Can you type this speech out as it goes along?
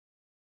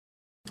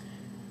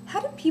how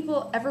do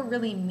people ever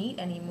really meet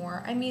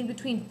anymore? I mean,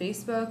 between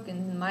Facebook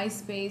and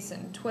MySpace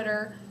and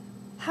Twitter,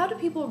 how do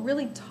people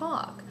really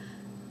talk?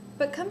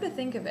 But come to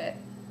think of it,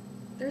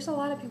 there's a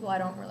lot of people I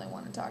don't really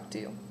want to talk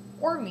to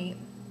or meet.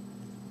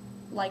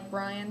 Like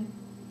Brian.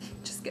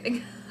 Just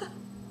kidding. I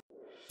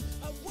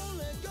won't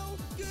let go,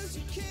 'cause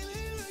you came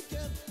here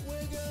again.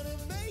 We're gonna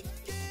make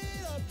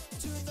it up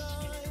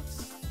tonight.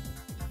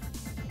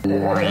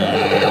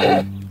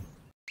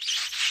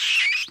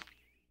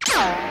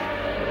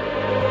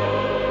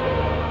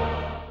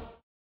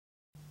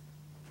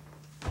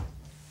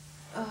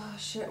 Oh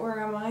shit, where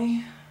am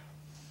I?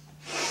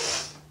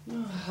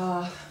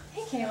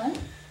 Hey, Kaylin.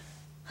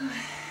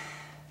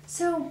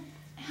 So,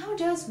 how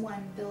does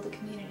one build a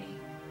community?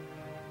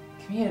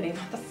 Community?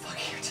 What the fuck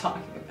are you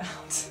talking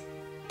about?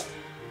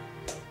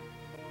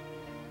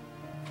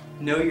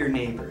 Know your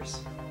neighbors.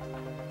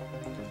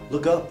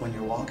 Look up when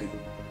you're walking.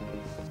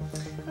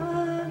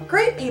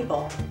 Great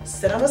people.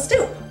 Sit on a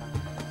stoop.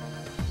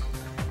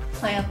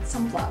 Plant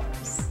some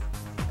flowers.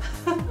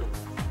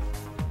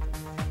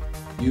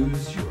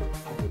 Use your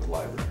public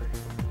library.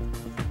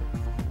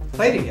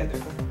 Play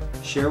together.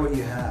 Share what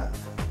you have.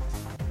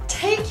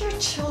 Take your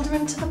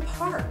children to the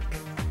park.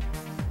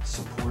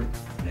 Support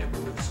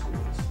neighborhood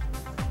schools.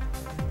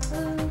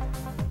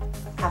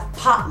 Have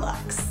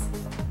potlucks.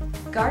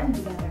 Garden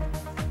together.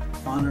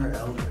 Honor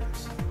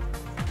elders.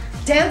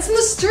 Dance in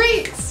the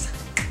streets.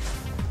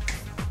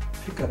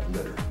 Pick up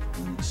litter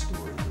when the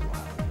stories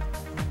aloud.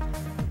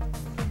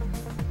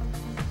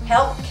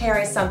 Help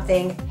carry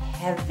something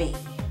heavy.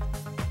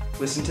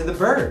 Listen to the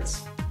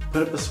birds.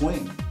 Put up a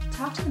swing.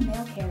 Talk to the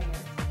mail carrier.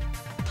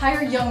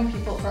 Hire young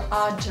people for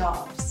odd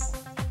jobs.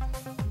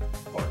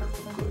 Barter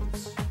for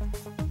goods.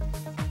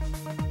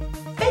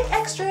 Bake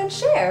extra and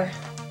share.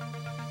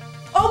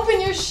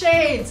 Open your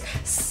shades.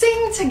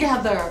 Sing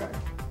together.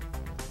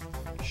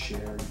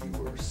 Share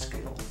your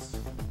skills.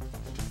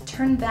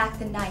 Turn back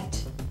the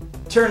night.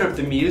 Turn up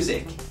the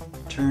music.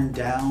 Turn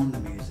down the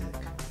music.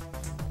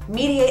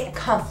 Mediate a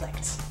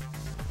conflict.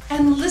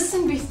 And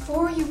listen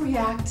before you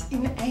react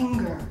in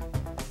anger.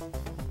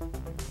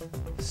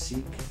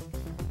 Seek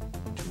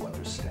to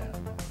understand.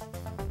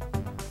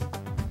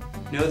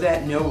 Know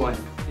that no one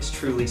is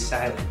truly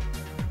silent.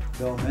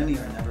 Though many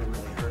are never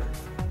really heard.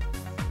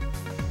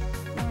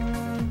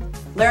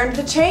 Learn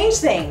to change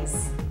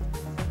things.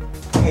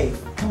 Hey,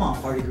 come on,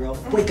 party girl.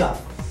 Wake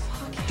up.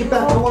 Get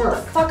back to Get work.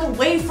 the fuck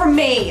away from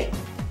me. I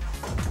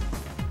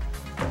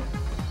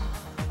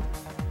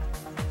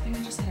think I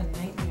just had a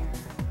nightmare.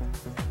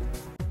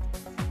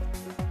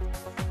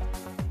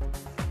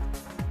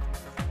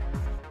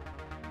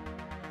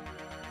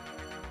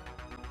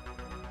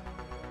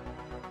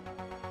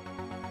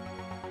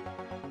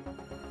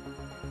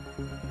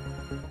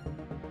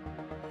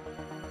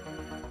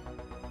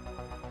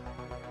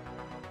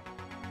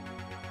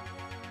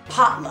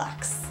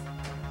 Potlucks.